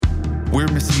We're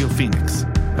Missio Phoenix,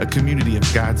 a community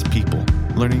of God's people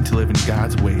learning to live in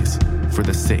God's ways for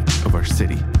the sake of our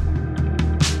city.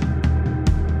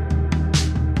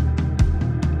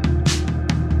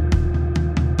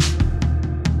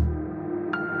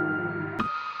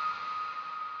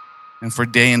 And for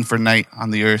day and for night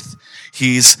on the earth,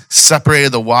 he's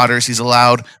separated the waters. He's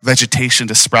allowed vegetation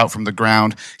to sprout from the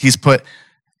ground. He's put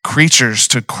creatures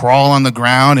to crawl on the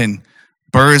ground and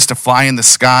birds to fly in the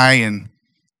sky and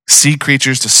sea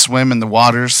creatures to swim in the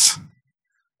waters.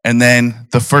 And then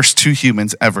the first two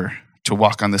humans ever to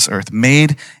walk on this earth,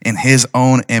 made in his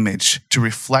own image to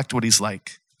reflect what he's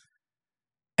like.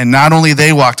 And not only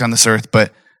they walked on this earth,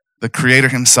 but the Creator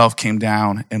himself came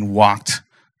down and walked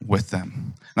with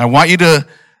them. And I want you to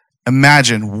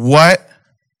imagine, what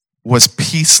was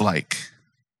peace like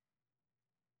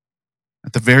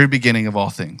at the very beginning of all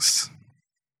things?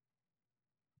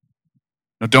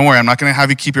 Now, don't worry, I'm not going to have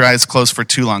you keep your eyes closed for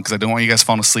too long because I don't want you guys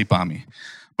falling asleep on me.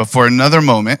 But for another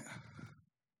moment,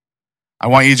 I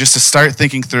want you just to start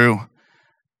thinking through,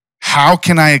 how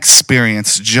can I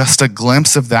experience just a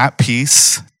glimpse of that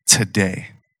peace today?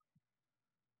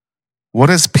 What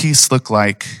does peace look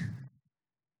like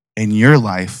in your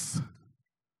life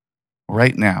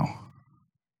right now,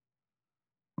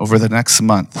 over the next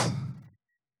month,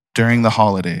 during the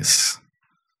holidays?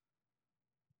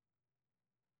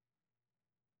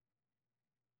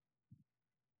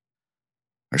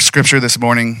 Our scripture this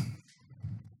morning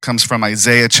comes from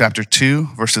Isaiah chapter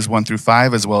 2, verses 1 through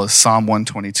 5, as well as Psalm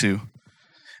 122.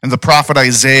 And the prophet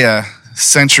Isaiah,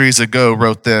 centuries ago,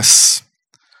 wrote this: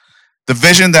 the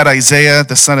vision that Isaiah,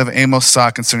 the son of Amos, saw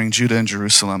concerning Judah and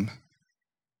Jerusalem.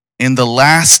 In the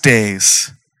last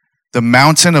days, the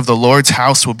mountain of the Lord's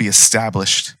house will be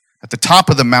established at the top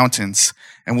of the mountains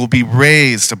and will be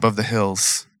raised above the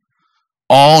hills.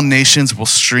 All nations will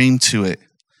stream to it,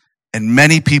 and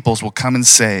many peoples will come and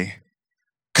say,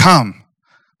 "Come,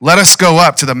 let us go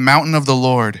up to the mountain of the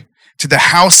Lord, to the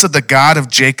house of the God of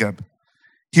Jacob.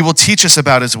 He will teach us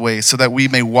about his ways so that we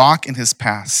may walk in his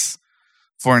paths.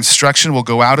 For instruction will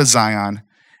go out of Zion,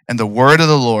 and the word of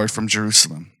the Lord from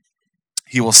Jerusalem.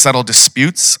 He will settle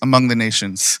disputes among the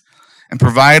nations and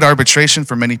provide arbitration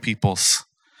for many peoples.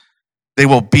 They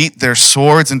will beat their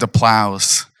swords into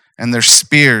plows and their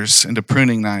spears into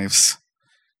pruning knives.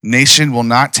 Nation will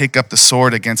not take up the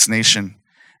sword against nation,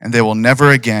 and they will never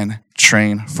again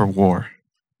train for war."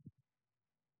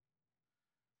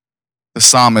 The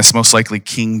psalmist, most likely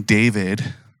King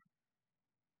David,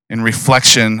 in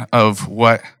reflection of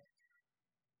what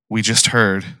we just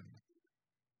heard,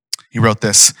 he wrote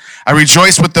this: "I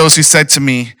rejoice with those who said to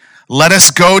me, 'Let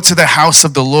us go to the house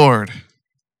of the Lord.'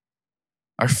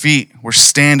 Our feet were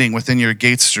standing within your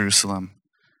gates, Jerusalem.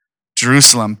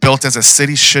 Jerusalem, built as a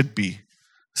city should be,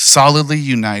 solidly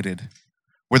united,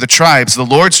 where the tribes, the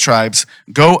Lord's tribes,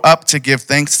 go up to give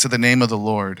thanks to the name of the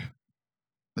Lord."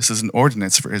 This is an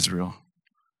ordinance for Israel.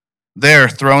 "There,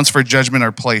 thrones for judgment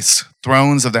are placed,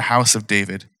 thrones of the house of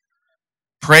David.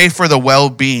 Pray for the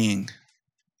well-being,"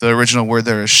 the original word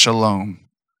there is shalom,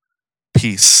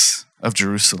 peace, of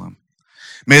Jerusalem.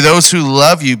 "May those who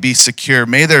love you be secure.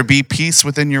 May there be peace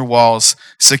within your walls,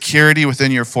 security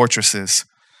within your fortresses.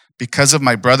 Because of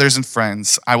my brothers and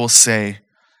friends, I will say,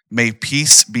 may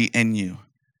peace be in you.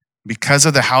 Because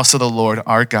of the house of the Lord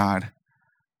our God,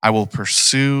 I will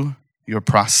pursue your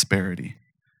prosperity."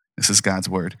 This is God's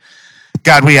word.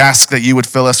 God, we ask that you would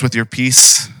fill us with your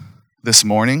peace this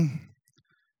morning,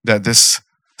 that this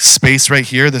space right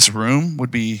here, this room,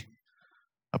 would be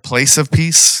a place of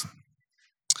peace,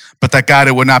 but that, God,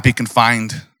 it would not be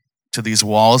confined to these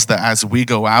walls, that as we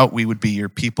go out, we would be your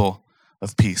people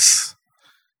of peace,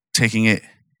 taking it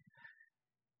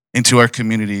into our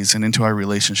communities and into our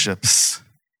relationships,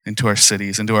 into our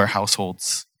cities, into our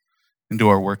households, into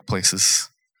our workplaces.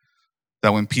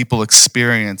 That when people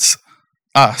experience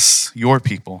us, your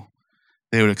people,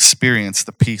 they would experience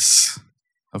the peace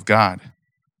of God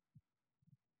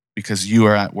because you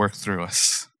are at work through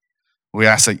us. We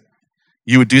ask that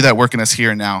you would do that work in us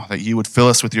here and now, that you would fill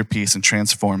us with your peace and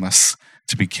transform us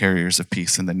to be carriers of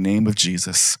peace. In the name of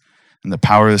Jesus and the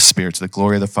power of the Spirit, to the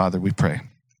glory of the Father, we pray.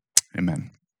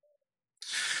 Amen.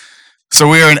 So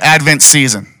we are in Advent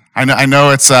season. I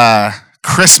know it's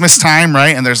Christmas time,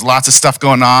 right? And there's lots of stuff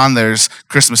going on. There's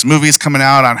Christmas movies coming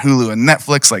out on Hulu and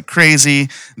Netflix like crazy.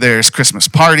 There's Christmas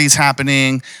parties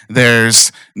happening.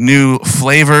 There's new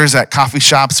flavors at coffee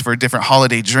shops for different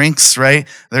holiday drinks, right?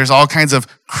 There's all kinds of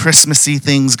Christmassy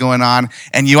things going on.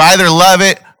 And you either love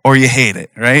it or you hate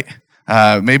it, right?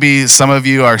 Maybe some of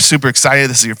you are super excited.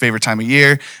 This is your favorite time of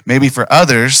year. Maybe for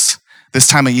others, this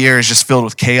time of year is just filled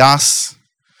with chaos.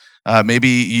 Maybe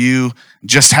you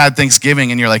just had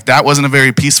Thanksgiving and you're like, that wasn't a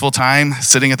very peaceful time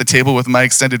sitting at the table with my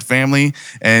extended family,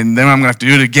 and then I'm gonna have to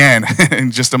do it again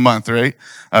in just a month, right?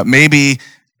 Maybe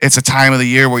it's a time of the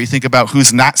year where you think about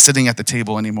who's not sitting at the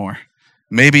table anymore.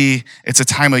 Maybe it's a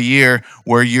time of year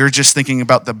where you're just thinking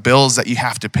about the bills that you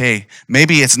have to pay.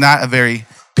 Maybe it's not a very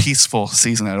peaceful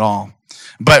season at all.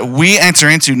 But we enter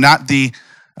into not the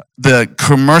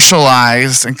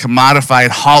commercialized and commodified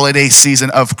holiday season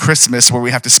of Christmas where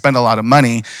we have to spend a lot of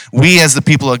money. We, as the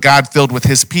people of God filled with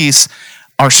his peace,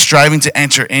 are striving to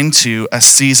enter into a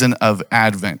season of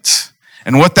Advent.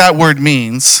 And what that word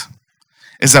means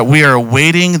is that we are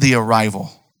awaiting the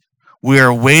arrival. We are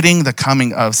awaiting the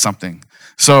coming of something.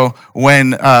 So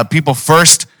when people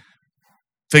first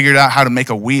figured out how to make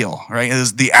a wheel, right? It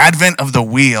was the advent of the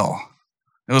wheel.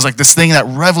 It was like this thing that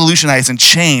revolutionized and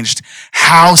changed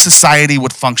how society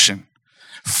would function.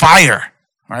 Fire,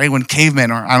 right? When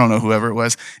cavemen, or I don't know, whoever it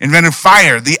was, invented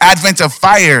fire, the advent of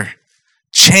fire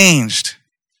changed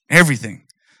everything.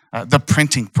 The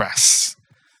printing press.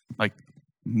 Like,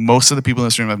 most of the people in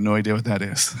this room have no idea what that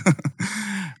is.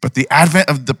 But the advent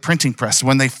of the printing press,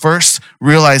 when they first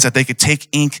realized that they could take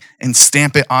ink and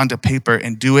stamp it onto paper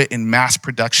and do it in mass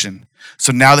production,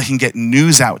 so now they can get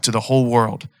news out to the whole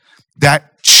world,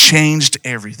 that changed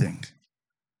everything.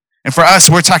 And for us,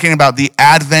 we're talking about the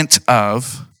advent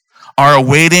of our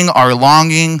awaiting, our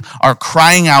longing, our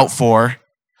crying out for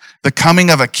the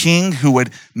coming of a king who would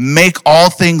make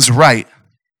all things right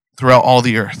throughout all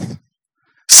the earth.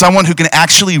 Someone who can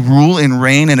actually rule and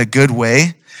reign in a good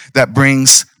way that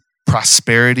brings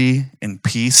prosperity and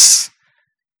peace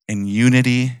and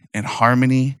unity and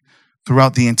harmony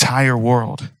throughout the entire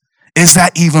world. Is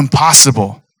that even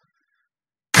possible?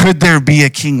 Could there be a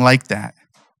king like that?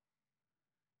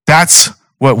 That's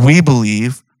what we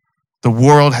believe the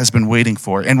world has been waiting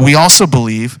for. And we also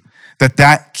believe that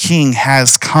that king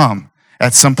has come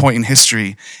at some point in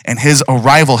history, and his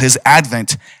arrival, his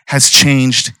advent, has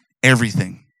changed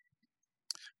everything.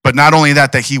 But not only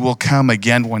that he will come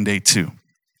again one day too.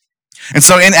 And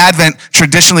so in Advent,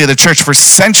 traditionally the church for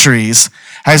centuries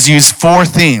has used 4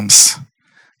 themes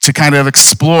to kind of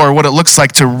explore what it looks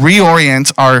like to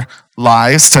reorient our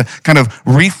lives, to kind of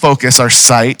refocus our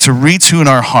sight, to retune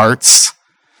our hearts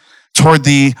toward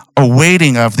the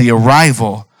awaiting of the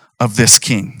arrival of this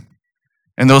king.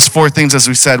 And those 4 themes, as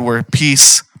we said, were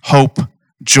peace, hope,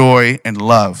 joy, and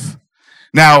love.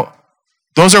 Now,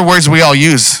 those are words we all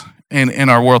use in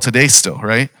our world today still,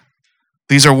 right?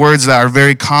 These are words that are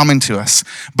very common to us.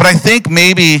 But I think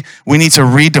maybe we need to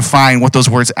redefine what those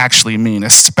words actually mean,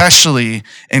 especially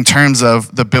in terms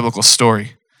of the biblical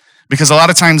story. Because a lot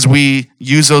of times we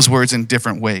use those words in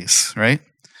different ways, right?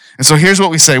 And so here's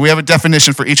what we say. We have a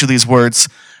definition for each of these words.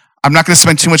 I'm not going to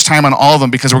spend too much time on all of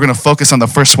them because we're going to focus on the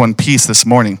first one, peace, this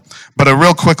morning. But a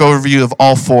real quick overview of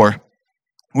all 4.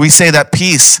 We say that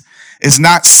peace is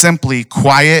not simply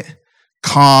quiet,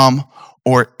 calm,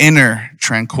 or inner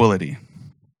tranquility,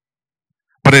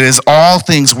 but it is all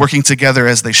things working together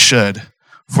as they should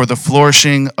for the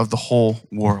flourishing of the whole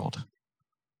world.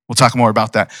 We'll talk more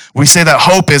about that. We say that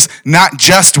hope is not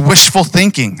just wishful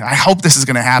thinking. I hope this is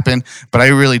going to happen, but I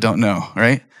really don't know,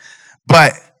 right?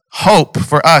 But hope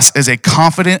for us is a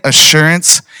confident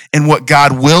assurance in what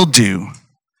God will do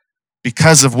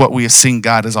because of what we have seen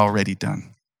God has already done.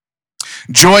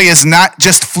 Joy is not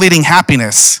just fleeting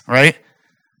happiness, right?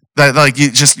 That like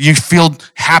you feel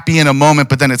happy in a moment,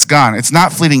 but then it's gone. It's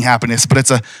not fleeting happiness, but it's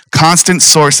a constant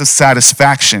source of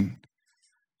satisfaction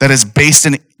that is based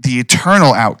in the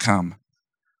eternal outcome,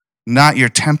 not your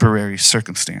temporary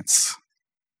circumstance.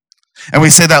 And we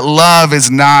say that love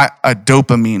is not a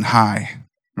dopamine high,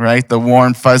 right? The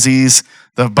warm fuzzies,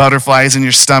 the butterflies in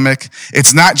your stomach.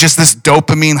 It's not just this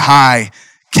dopamine high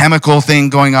chemical thing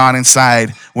going on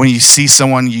inside when you see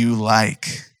someone you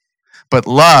like. But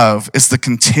love is the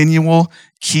continual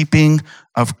keeping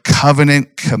of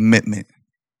covenant commitment.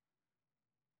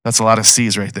 That's a lot of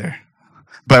C's right there.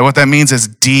 But what that means is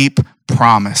deep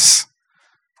promise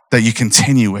that you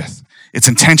continue with. It's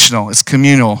intentional, it's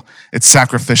communal, it's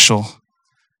sacrificial,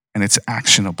 and it's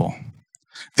actionable.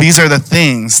 These are the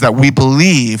things that we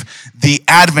believe the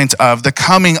advent of, the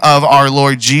coming of our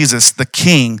Lord Jesus, the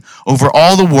King over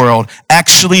all the world,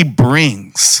 actually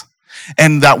brings.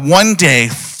 And that one day,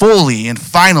 fully and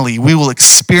finally, we will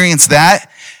experience that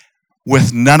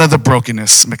with none of the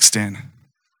brokenness mixed in,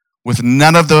 with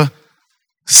none of the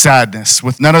sadness,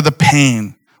 with none of the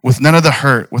pain, with none of the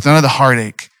hurt, with none of the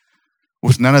heartache,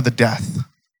 with none of the death.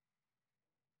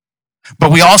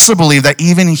 But we also believe that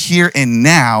even here and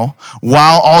now,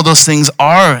 while all those things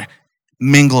are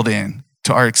mingled in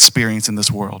to our experience in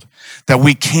this world, that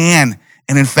we can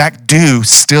and in fact do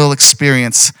still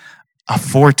experience a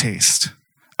foretaste,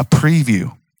 a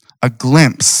preview, a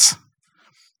glimpse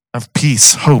of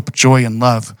peace, hope, joy, and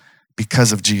love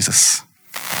because of Jesus.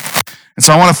 And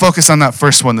so I want to focus on that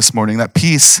first one this morning, that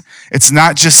peace. It's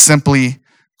not just simply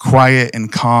quiet and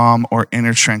calm or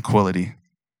inner tranquility.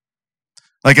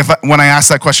 Like when I asked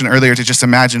that question earlier, to just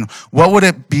imagine, what would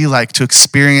it be like to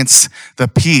experience the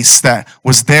peace that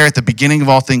was there at the beginning of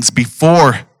all things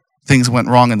before things went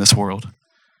wrong in this world?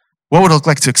 What would it look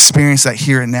like to experience that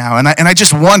here and now? And I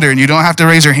just wonder, and you don't have to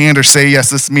raise your hand or say, yes,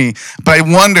 this is me, but I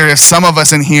wonder if some of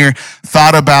us in here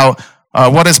thought about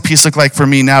what does peace look like for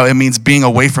me now? It means being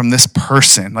away from this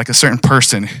person, like a certain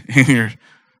person in your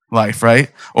life,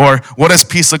 right? Or what does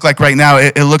peace look like right now?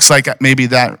 It looks like maybe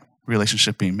that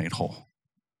relationship being made whole.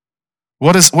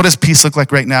 What does peace look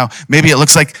like right now? Maybe it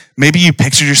looks like, maybe you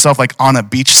pictured yourself like on a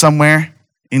beach somewhere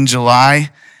in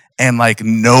July and like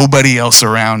nobody else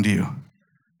around you.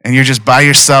 And you're just by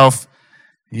yourself.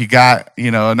 You got,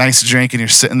 a nice drink and you're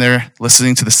sitting there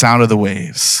listening to the sound of the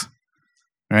waves,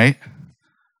 right?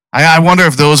 I wonder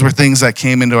if those were things that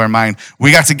came into our mind.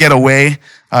 We got to get away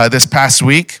this past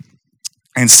week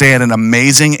and stay at an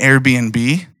amazing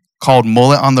Airbnb called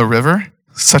Mullet on the River.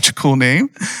 Such a cool name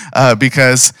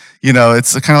because,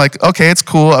 it's kind of like, okay, it's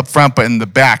cool up front, but in the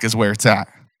back is where it's at.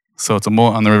 So it's a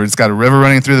mullet on the river. It's got a river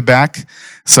running through the back.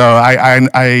 So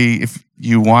if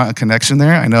you want a connection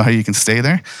there, I know how you can stay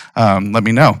there. Let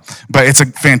me know. But it's a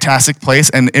fantastic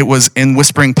place, and it was in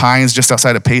Whispering Pines, just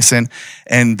outside of Payson,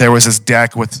 and there was this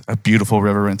deck with a beautiful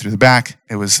river running through the back.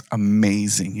 It was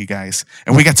amazing, you guys.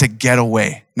 And we got to get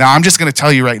away. Now, I'm just going to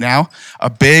tell you right now, a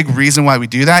big reason why we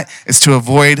do that is to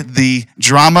avoid the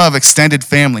drama of extended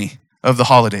family of the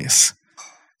holidays.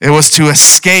 It was to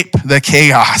escape the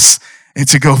chaos and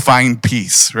to go find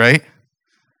peace, right?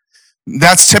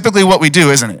 That's typically what we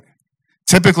do, isn't it?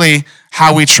 Typically,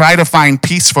 how we try to find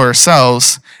peace for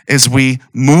ourselves is we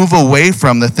move away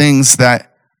from the things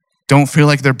that don't feel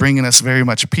like they're bringing us very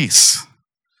much peace.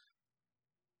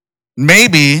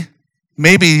 Maybe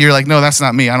you're like, no, that's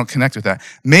not me. I don't connect with that.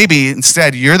 Maybe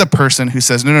instead you're the person who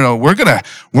says, no, we're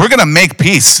gonna make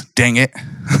peace. Dang it,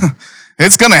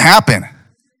 it's gonna happen.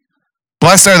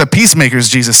 Blessed are the peacemakers,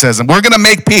 Jesus says, and we're gonna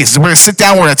make peace. We're gonna sit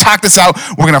down. We're gonna talk this out.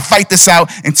 We're gonna fight this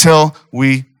out until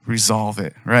we resolve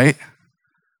it. Right?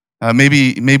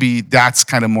 Maybe that's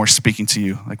kind of more speaking to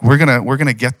you. Like we're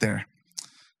gonna get there,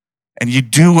 and you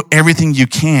do everything you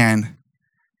can,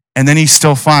 and then you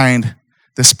still find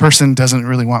this person doesn't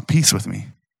really want peace with me,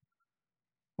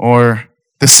 or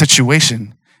this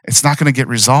situation, it's not going to get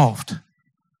resolved.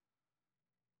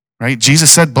 Right?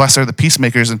 Jesus said, "Blessed are the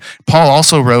peacemakers," and Paul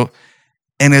also wrote,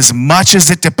 "And as much as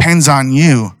it depends on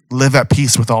you, live at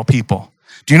peace with all people."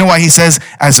 Do you know why he says,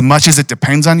 "As much as it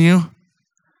depends on you"?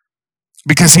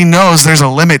 Because he knows there's a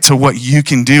limit to what you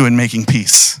can do in making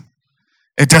peace.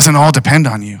 It doesn't all depend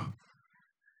on you.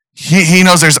 He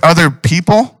knows there's other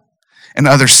people and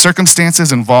other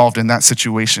circumstances involved in that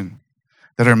situation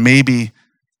that are maybe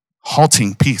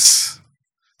halting peace,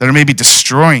 that are maybe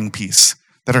destroying peace,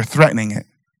 that are threatening it.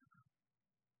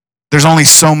 There's only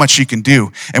so much you can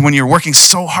do. And when you're working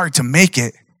so hard to make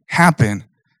it happen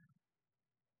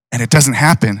and it doesn't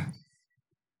happen,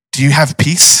 do you have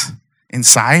peace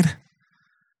inside?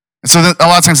 And so a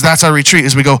lot of times that's our retreat,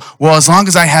 is we go, well, as long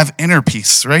as I have inner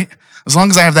peace, right? As long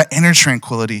as I have that inner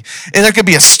tranquility. There could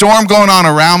be a storm going on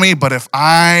around me, but if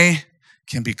I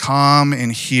can be calm in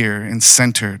here and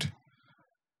centered,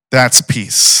 that's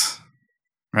peace,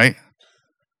 right?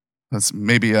 That's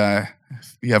maybe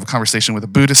if you have a conversation with a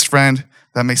Buddhist friend,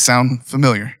 that may sound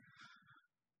familiar.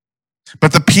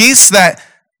 But the peace that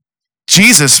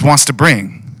Jesus wants to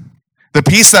bring, the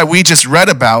peace that we just read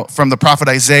about from the prophet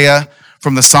Isaiah,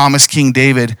 from the psalmist King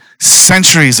David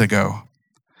centuries ago,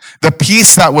 the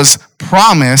peace that was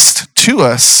promised to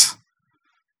us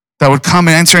that would come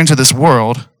and enter into this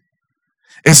world,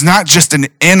 is not just an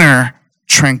inner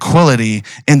tranquility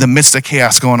in the midst of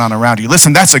chaos going on around you.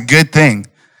 Listen, that's a good thing.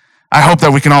 I hope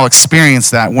that we can all experience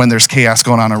that when there's chaos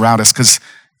going on around us, because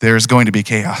there's going to be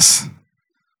chaos.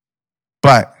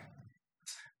 But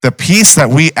the peace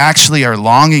that we actually are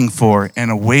longing for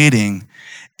and awaiting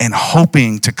and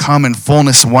hoping to come in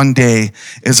fullness one day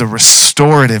is a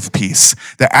restorative peace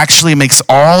that actually makes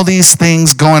all these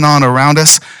things going on around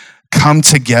us come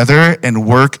together and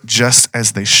work just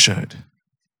as they should.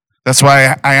 That's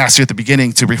why I asked you at the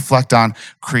beginning to reflect on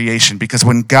creation, because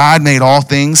when God made all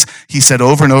things, he said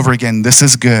over and over again, this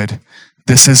is good,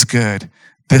 this is good,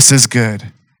 this is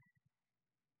good.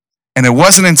 And it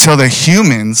wasn't until the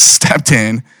humans stepped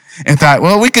in and thought,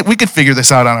 well, we could figure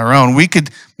this out on our own. We could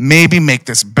maybe make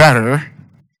this better.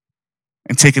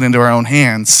 and take it into our own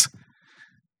hands,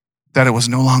 that it was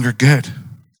no longer good.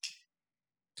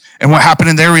 And what happened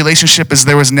in their relationship is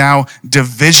there was now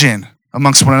division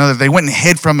amongst one another. They went and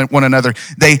hid from one another.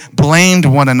 They blamed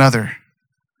one another.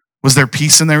 Was there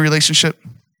peace in their relationship?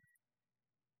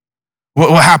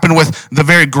 What happened with the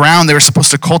very ground they were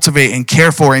supposed to cultivate and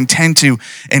care for and tend to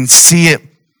and see it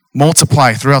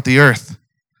multiply throughout the earth?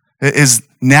 It is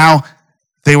now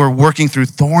they were working through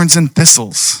thorns and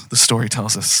thistles, the story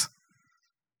tells us.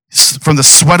 From the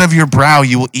sweat of your brow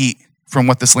you will eat from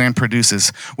what this land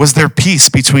produces. Was there peace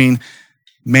between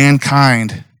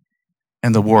mankind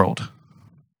and the world?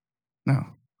 No.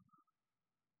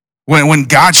 When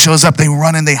God shows up, they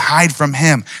run and they hide from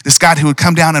him. This God who would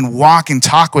come down and walk and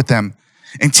talk with them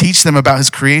and teach them about his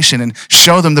creation and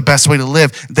show them the best way to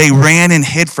live. They ran and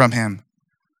hid from him.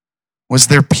 Was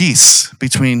there peace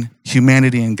between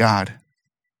humanity and God?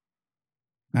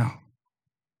 No.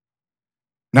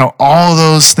 Now, all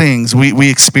those things we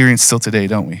experience still today,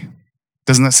 don't we?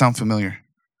 Doesn't that sound familiar?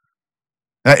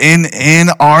 In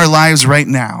our lives right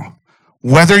now,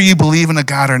 whether you believe in a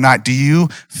God or not, do you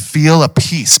feel a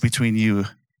peace between you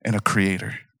and a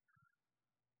creator?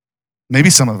 Maybe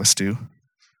some of us do.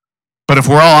 But if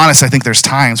we're all honest, I think there's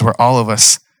times where all of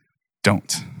us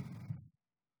don't.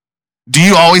 Do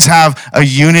you always have a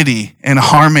unity and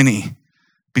harmony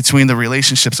between the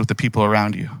relationships with the people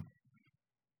around you?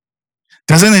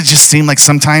 Doesn't it just seem like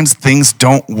sometimes things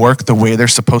don't work the way they're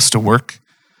supposed to work?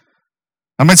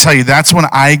 I'm going to tell you, that's when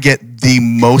I get the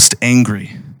most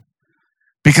angry.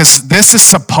 Because this is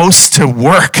supposed to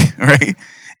work, right?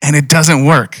 And it doesn't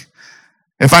work.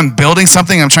 If I'm building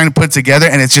something, I'm trying to put it together,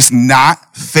 and it's just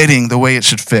not fitting the way it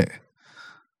should fit.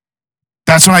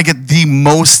 That's when I get the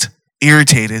most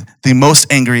irritated, the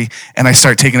most angry, and I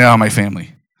start taking it out on my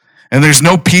family. And there's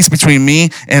no peace between me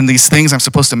and these things I'm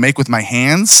supposed to make with my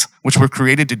hands, which were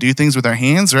created to do things with our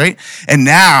hands, right? And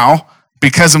now,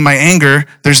 because of my anger,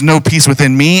 there's no peace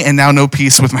within me, and now no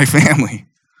peace with my family.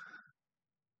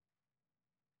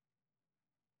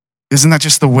 Isn't that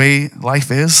just the way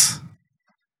life is?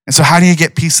 And so how do you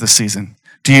get peace this season?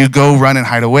 Do you go run and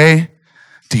hide away?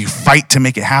 Do you fight to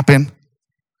make it happen?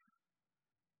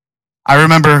 I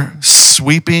remember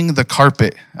sweeping the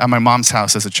carpet at my mom's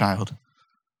house as a child.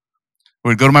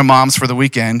 We would go to my mom's for the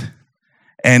weekend,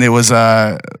 and it was,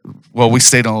 we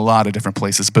stayed in a lot of different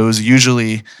places, but it was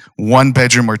usually 1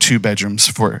 bedroom or 2 bedrooms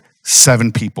for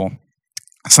 7 people,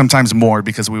 sometimes more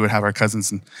because we would have our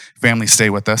cousins and family stay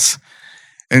with us.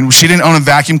 And she didn't own a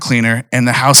vacuum cleaner, and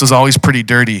the house was always pretty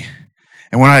dirty.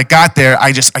 And when I got there,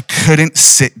 I couldn't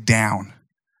sit down.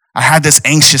 I had this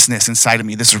anxiousness inside of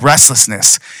me, this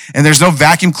restlessness. And there's no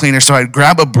vacuum cleaner, so I'd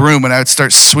grab a broom and I would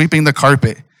start sweeping the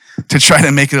carpet to try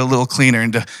to make it a little cleaner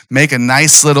and to make a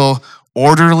nice little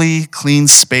orderly, clean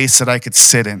space that I could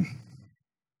sit in.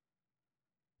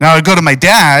 Now I'd go to my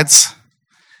dad's,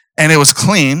 and it was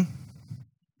clean,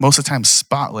 most of the time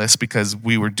spotless because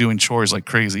we were doing chores like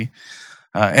crazy.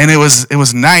 And it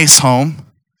was nice home,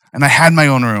 and I had my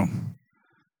own room.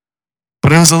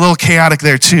 But it was a little chaotic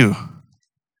there too,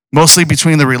 mostly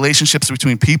between the relationships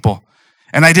between people.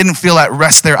 And I didn't feel at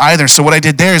rest there either. So what I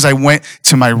did there is I went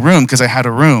to my room because I had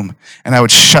a room, and I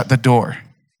would shut the door,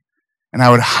 and I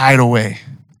would hide away.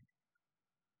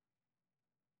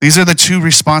 These are the 2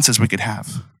 responses we could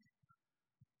have.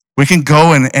 We can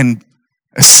go and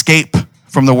escape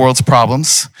from the world's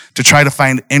problems to try to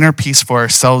find inner peace for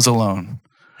ourselves alone.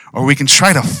 Or we can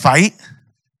try to fight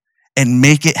and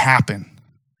make it happen.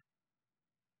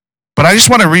 But I just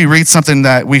want to reread something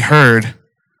that we heard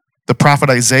the prophet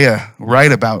Isaiah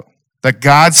write about, that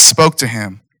God spoke to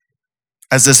him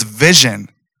as this vision,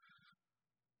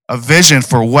 a vision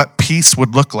for what peace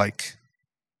would look like.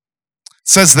 It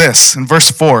says this in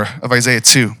verse 4 of Isaiah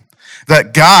 2,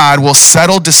 that God will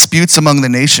settle disputes among the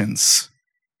nations.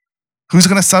 Who's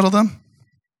going to settle them?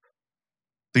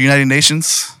 The United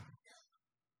Nations?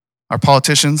 Our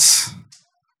politicians?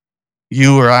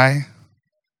 You or I?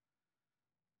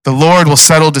 The Lord will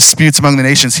settle disputes among the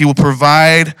nations. He will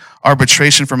provide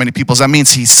arbitration for many peoples. That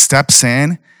means he steps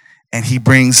in and he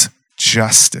brings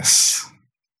justice.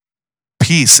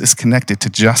 Peace is connected to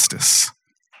justice.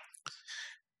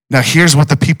 Now here's what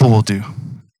the people will do.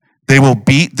 They will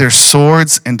beat their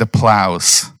swords into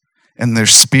plows and their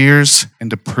spears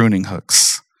into pruning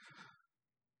hooks.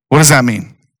 What does that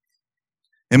mean?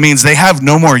 It means they have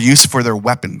no more use for their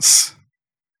weapons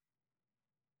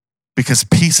because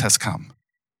peace has come.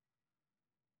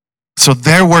 So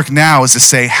their work now is to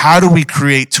say, how do we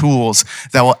create tools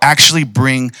that will actually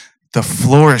bring the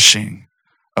flourishing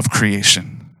of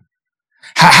creation?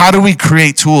 How do we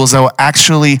create tools that will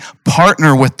actually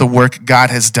partner with the work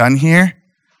God has done here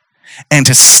and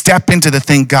to step into the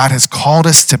thing God has called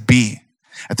us to be.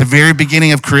 At the very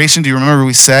beginning of creation, do you remember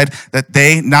we said that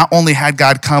they not only had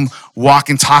God come walk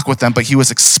and talk with them, but he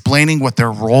was explaining what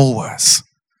their role was,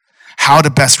 how to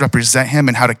best represent him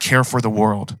and how to care for the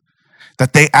world,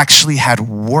 that they actually had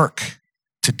work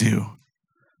to do.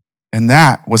 And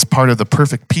that was part of the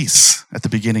perfect peace at the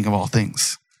beginning of all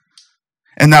things.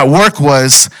 And that work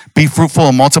was be fruitful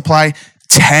and multiply,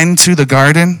 tend to the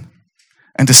garden,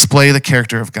 and display the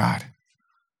character of God.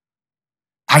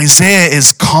 Isaiah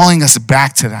is calling us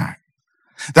back to that.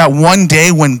 That one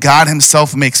day when God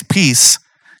himself makes peace,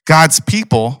 God's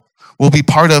people will be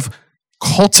part of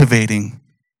cultivating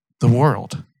the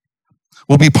world.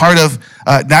 Will be part of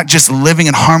not just living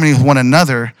in harmony with one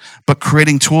another, but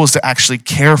creating tools to actually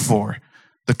care for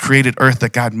the created earth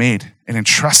that God made and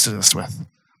entrusted us with.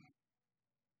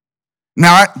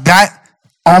 Now, that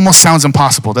almost sounds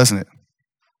impossible, doesn't it?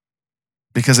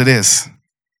 Because it is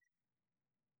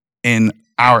in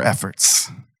our efforts.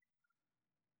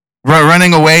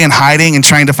 Running away and hiding and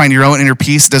trying to find your own inner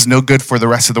peace does no good for the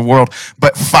rest of the world.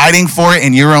 But fighting for it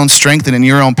in your own strength and in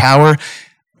your own power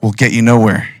will get you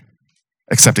nowhere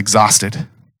except exhausted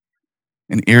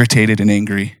and irritated and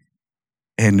angry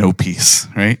and no peace,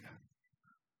 right?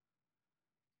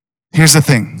 Here's the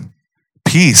thing.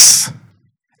 Peace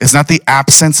is not the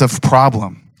absence of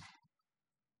problem.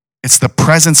 It's the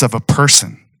presence of a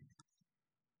person.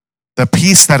 The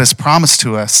peace that is promised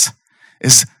to us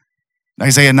is,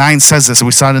 Isaiah 9 says this, and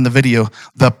we saw it in the video,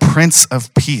 the Prince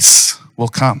of Peace will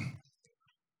come.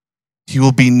 He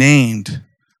will be named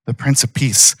the Prince of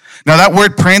Peace. Now that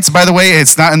word prince, by the way,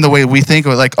 it's not in the way we think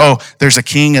of like, oh, there's a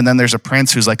king and then there's a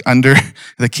prince who's like under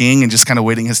the king and just kind of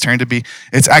waiting his turn to be.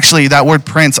 It's actually, that word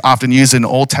prince, often used in the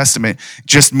Old Testament,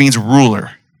 just means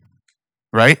ruler.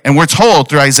 Right? And we're told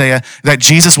through Isaiah that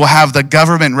Jesus will have the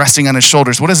government resting on his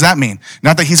shoulders. What does that mean?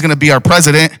 Not that he's going to be our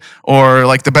president or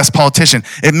like the best politician.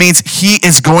 It means he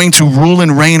is going to rule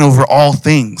and reign over all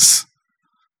things.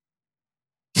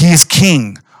 He is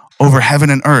king over heaven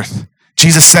and earth.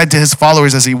 Jesus said to his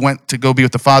followers as he went to go be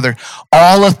with the Father,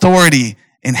 all authority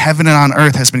in heaven and on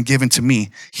earth has been given to me.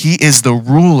 He is the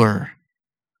ruler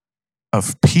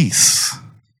of peace,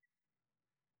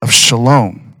 of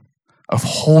shalom, of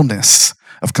wholeness,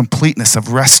 of completeness,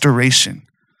 of restoration.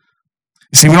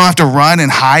 You see, we don't have to run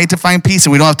and hide to find peace,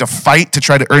 and we don't have to fight to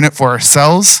try to earn it for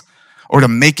ourselves or to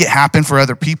make it happen for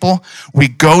other people. We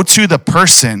go to the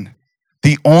person,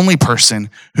 the only person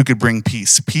who could bring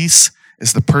peace. Peace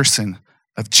is the person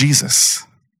of Jesus.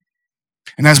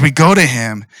 And as we go to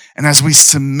him, and as we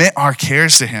submit our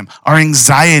cares to him, our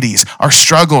anxieties, our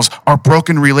struggles, our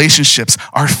broken relationships,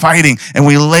 our fighting, and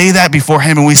we lay that before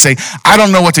him and we say, I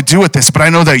don't know what to do with this, but I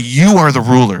know that you are the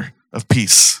ruler of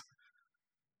peace.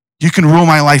 You can rule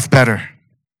my life better.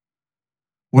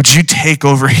 Would you take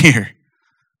over here?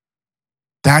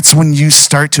 That's when you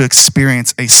start to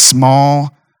experience a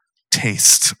small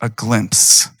taste, a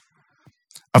glimpse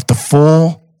of the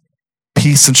full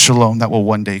peace and shalom that will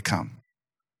one day come.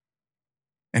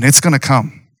 And it's going to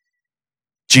come.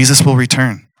 Jesus will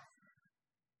return.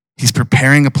 He's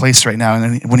preparing a place right now.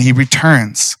 And when he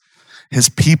returns, his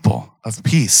people of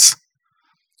peace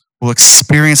will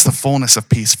experience the fullness of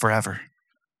peace forever.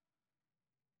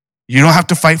 You don't have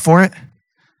to fight for it.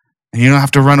 And you don't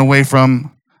have to run away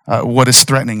from what is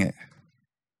threatening it.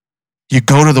 You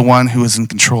go to the one who is in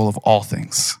control of all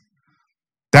things.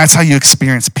 That's how you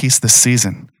experience peace this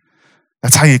season.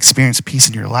 That's how you experience peace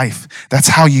in your life. That's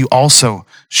how you also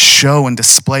show and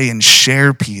display and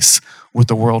share peace with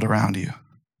the world around you.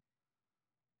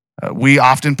 We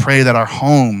often pray that our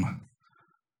home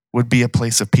would be a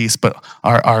place of peace, but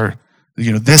our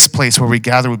this place where we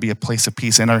gather would be a place of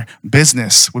peace, and our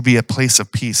business would be a place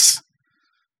of peace.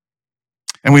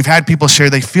 And we've had people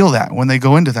share they feel that when they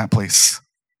go into that place.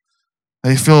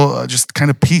 They feel just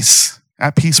kind of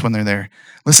at peace when they're there.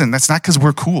 Listen, that's not because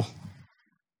we're cool.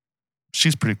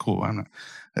 She's pretty cool. I'm not.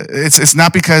 It's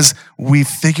not because we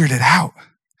figured it out.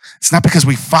 It's not because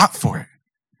we fought for it.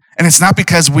 And it's not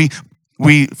because we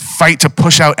fight to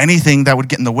push out anything that would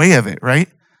get in the way of it, right?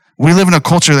 We live in a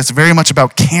culture that's very much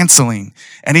about canceling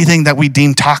anything that we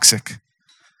deem toxic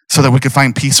so that we could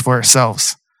find peace for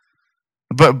ourselves.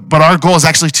 But our goal is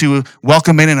actually to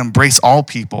welcome in and embrace all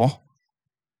people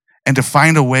and to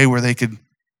find a way where they could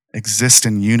exist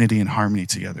in unity and harmony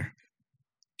together.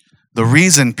 The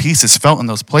reason peace is felt in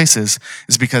those places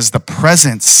is because the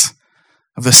presence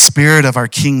of the Spirit of our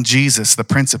King Jesus, the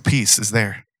Prince of Peace, is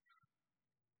there.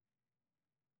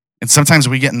 And sometimes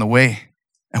we get in the way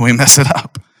and we mess it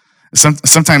up.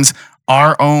 Sometimes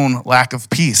our own lack of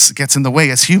peace gets in the way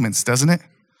as humans, doesn't it?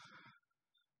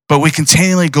 But we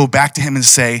continually go back to him and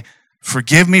say,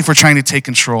 Forgive me for trying to take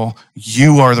control.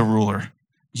 You are the ruler.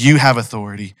 You have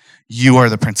authority. You are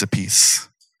the Prince of Peace.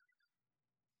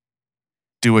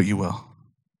 Do what you will.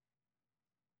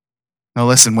 Now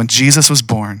listen, when Jesus was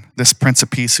born, this Prince of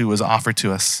Peace who was offered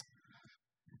to us,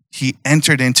 he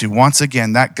entered into, once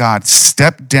again, that God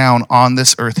stepped down on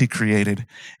this earth he created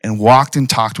and walked and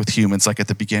talked with humans like at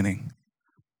the beginning.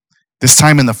 This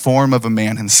time in the form of a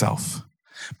man himself.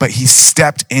 But he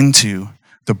stepped into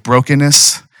the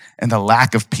brokenness and the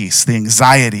lack of peace, the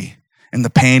anxiety and the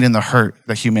pain and the hurt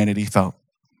that humanity felt.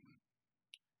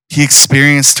 He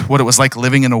experienced what it was like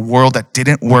living in a world that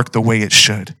didn't work the way it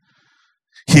should.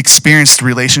 He experienced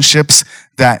relationships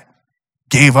that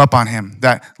gave up on him,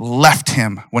 that left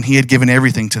him when he had given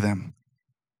everything to them.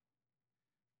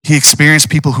 He experienced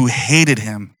people who hated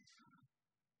him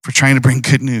for trying to bring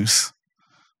good news.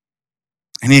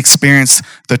 And he experienced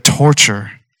the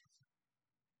torture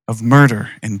of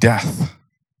murder and death.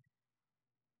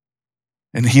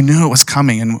 And he knew it was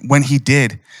coming. And when he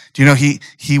did, do you know,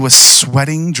 he was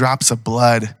sweating drops of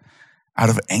blood out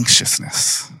of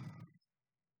anxiousness.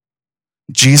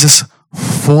 Jesus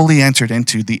fully entered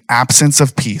into the absence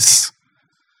of peace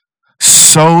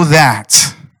so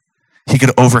that he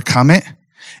could overcome it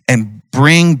and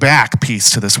bring back peace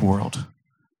to this world.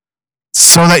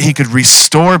 So that he could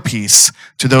restore peace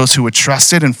to those who would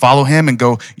trust it and follow him and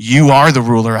go, you are the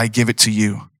ruler, I give it to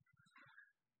you.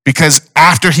 Because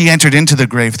after he entered into the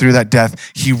grave through that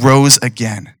death, he rose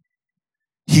again.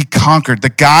 He conquered. The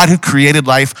God who created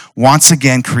life once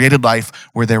again created life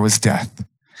where there was death.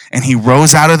 And he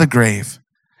rose out of the grave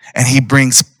and he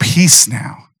brings peace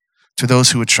now to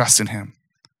those who would trust in him.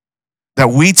 That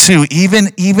we too, even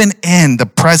in the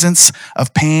presence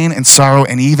of pain and sorrow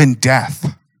and even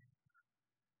death,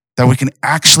 that we can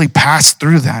actually pass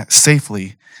through that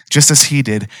safely, just as he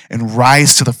did, and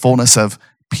rise to the fullness of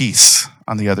peace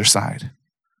on the other side.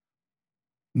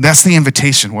 And that's the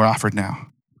invitation we're offered now.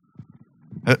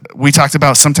 We talked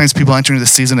about sometimes people enter into the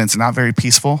season and it's not very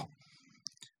peaceful.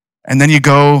 And then you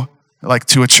go like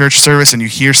to a church service and you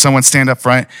hear someone stand up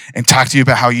front and talk to you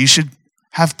about how you should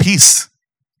have peace,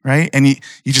 right? And you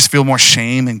just feel more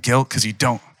shame and guilt because you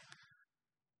don't.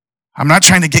 I'm not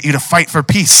trying to get you to fight for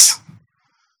peace.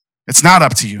 It's not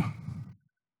up to you.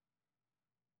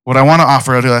 What I want to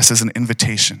offer to us is an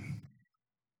invitation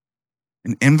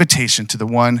to the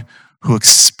one who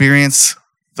experienced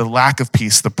the lack of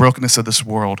peace, the brokenness of this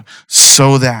world,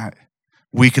 so that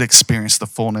we could experience the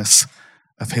fullness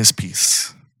of his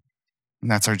peace.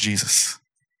 And that's our Jesus.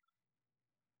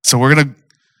 So we're going to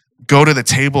go to the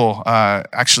table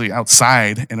actually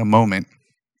outside in a moment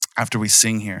after we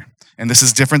sing here. And this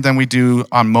is different than we do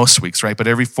on most weeks, right? But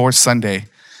every fourth Sunday,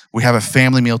 we have a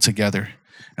family meal together.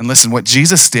 And listen, what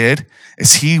Jesus did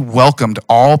is he welcomed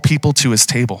all people to his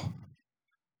table.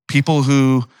 People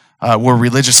who were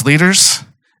religious leaders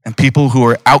and people who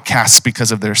were outcasts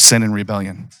because of their sin and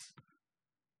rebellion.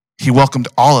 He welcomed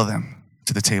all of them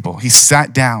to the table. He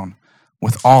sat down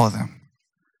with all of them.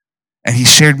 And he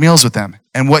shared meals with them.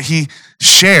 And what he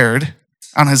shared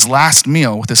on his last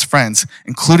meal with his friends,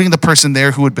 including the person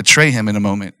there who would betray him in a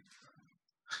moment,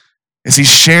 is he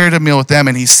shared a meal with them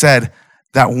and he said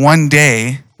that one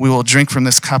day we will drink from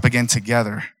this cup again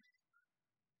together.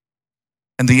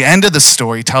 And the end of the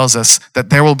story tells us that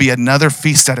there will be another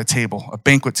feast at a table, a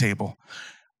banquet table.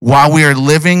 While we are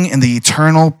living in the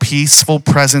eternal, peaceful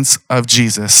presence of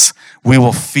Jesus, we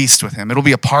will feast with him. It'll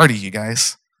be a party, you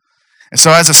guys. And so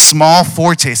as a small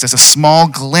foretaste, as a small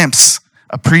glimpse,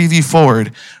 a preview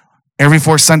forward, every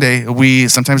fourth Sunday,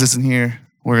 sometimes it's in here,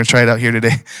 we're going to try it out here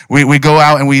today. We go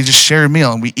out and we just share a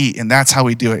meal and we eat, and that's how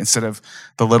we do it instead of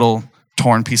the little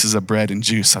torn pieces of bread and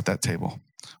juice at that table.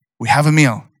 We have a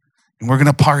meal and we're going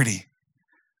to party.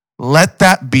 Let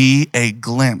that be a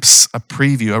glimpse, a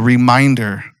preview, a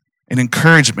reminder, an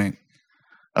encouragement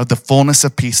of the fullness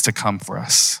of peace to come for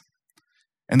us.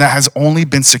 And that has only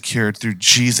been secured through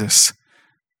Jesus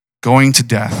going to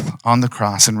death on the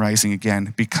cross and rising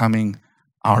again, becoming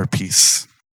our peace.